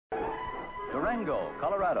Durango,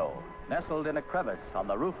 Colorado, nestled in a crevice on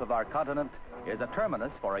the roof of our continent, is a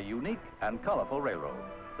terminus for a unique and colorful railroad.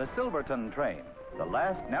 The Silverton train, the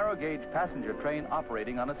last narrow-gauge passenger train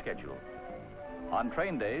operating on a schedule. On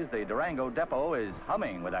train days, the Durango depot is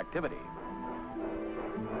humming with activity.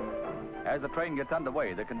 As the train gets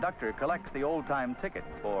underway, the conductor collects the old-time tickets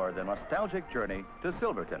for the nostalgic journey to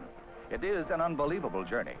Silverton. It is an unbelievable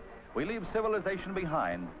journey. We leave civilization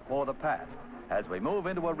behind for the past as we move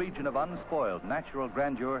into a region of unspoiled natural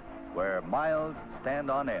grandeur where miles stand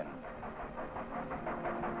on end.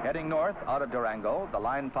 Heading north out of Durango, the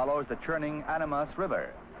line follows the churning Animas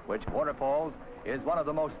River, which waterfalls is one of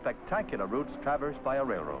the most spectacular routes traversed by a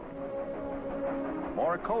railroad.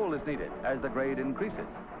 More coal is needed as the grade increases,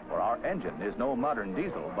 for our engine is no modern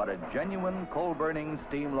diesel, but a genuine coal-burning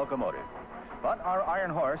steam locomotive. But our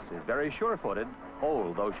iron horse is very sure-footed,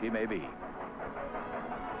 old though she may be.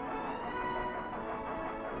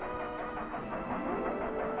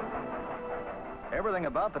 Everything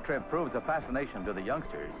about the trip proves a fascination to the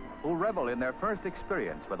youngsters who revel in their first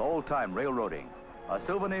experience with old-time railroading, a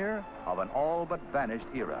souvenir of an all-but-vanished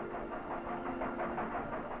era.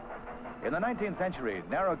 In the 19th century,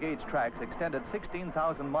 narrow-gauge tracks extended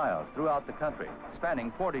 16,000 miles throughout the country,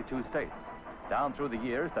 spanning 42 states. Down through the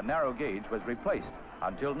years, the narrow gauge was replaced.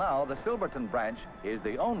 Until now, the Silverton branch is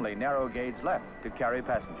the only narrow gauge left to carry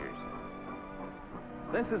passengers.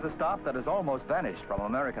 This is a stop that has almost vanished from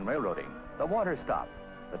American railroading, the water stop.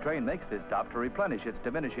 The train makes this stop to replenish its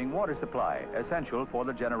diminishing water supply, essential for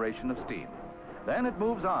the generation of steam. Then it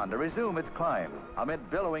moves on to resume its climb amid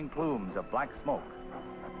billowing plumes of black smoke.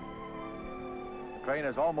 The train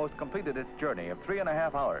has almost completed its journey of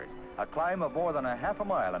 3.5 hours, a climb of more than a half a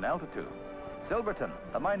mile in altitude. Silverton,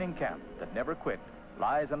 the mining camp that never quit,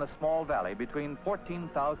 lies in a small valley between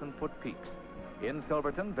 14,000-foot peaks. In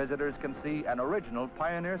Silverton, visitors can see an original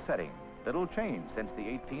pioneer setting, little changed since the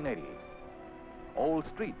 1880s. Old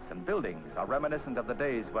streets and buildings are reminiscent of the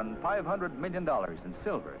days when $500 million in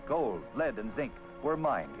silver, gold, lead, and zinc were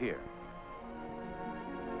mined here.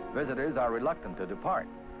 Visitors are reluctant to depart,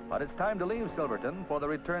 but it's time to leave Silverton for the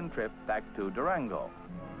return trip back to Durango.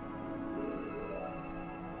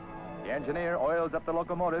 The engineer oils up the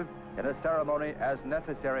locomotive in a ceremony as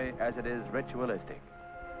necessary as it is ritualistic.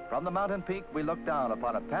 From the mountain peak, we look down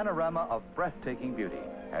upon a panorama of breathtaking beauty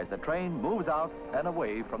as the train moves out and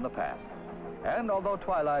away from the past. And although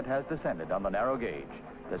twilight has descended on the narrow gauge,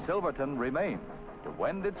 the Silverton remains to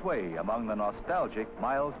wend its way among the nostalgic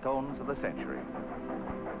milestones of the century.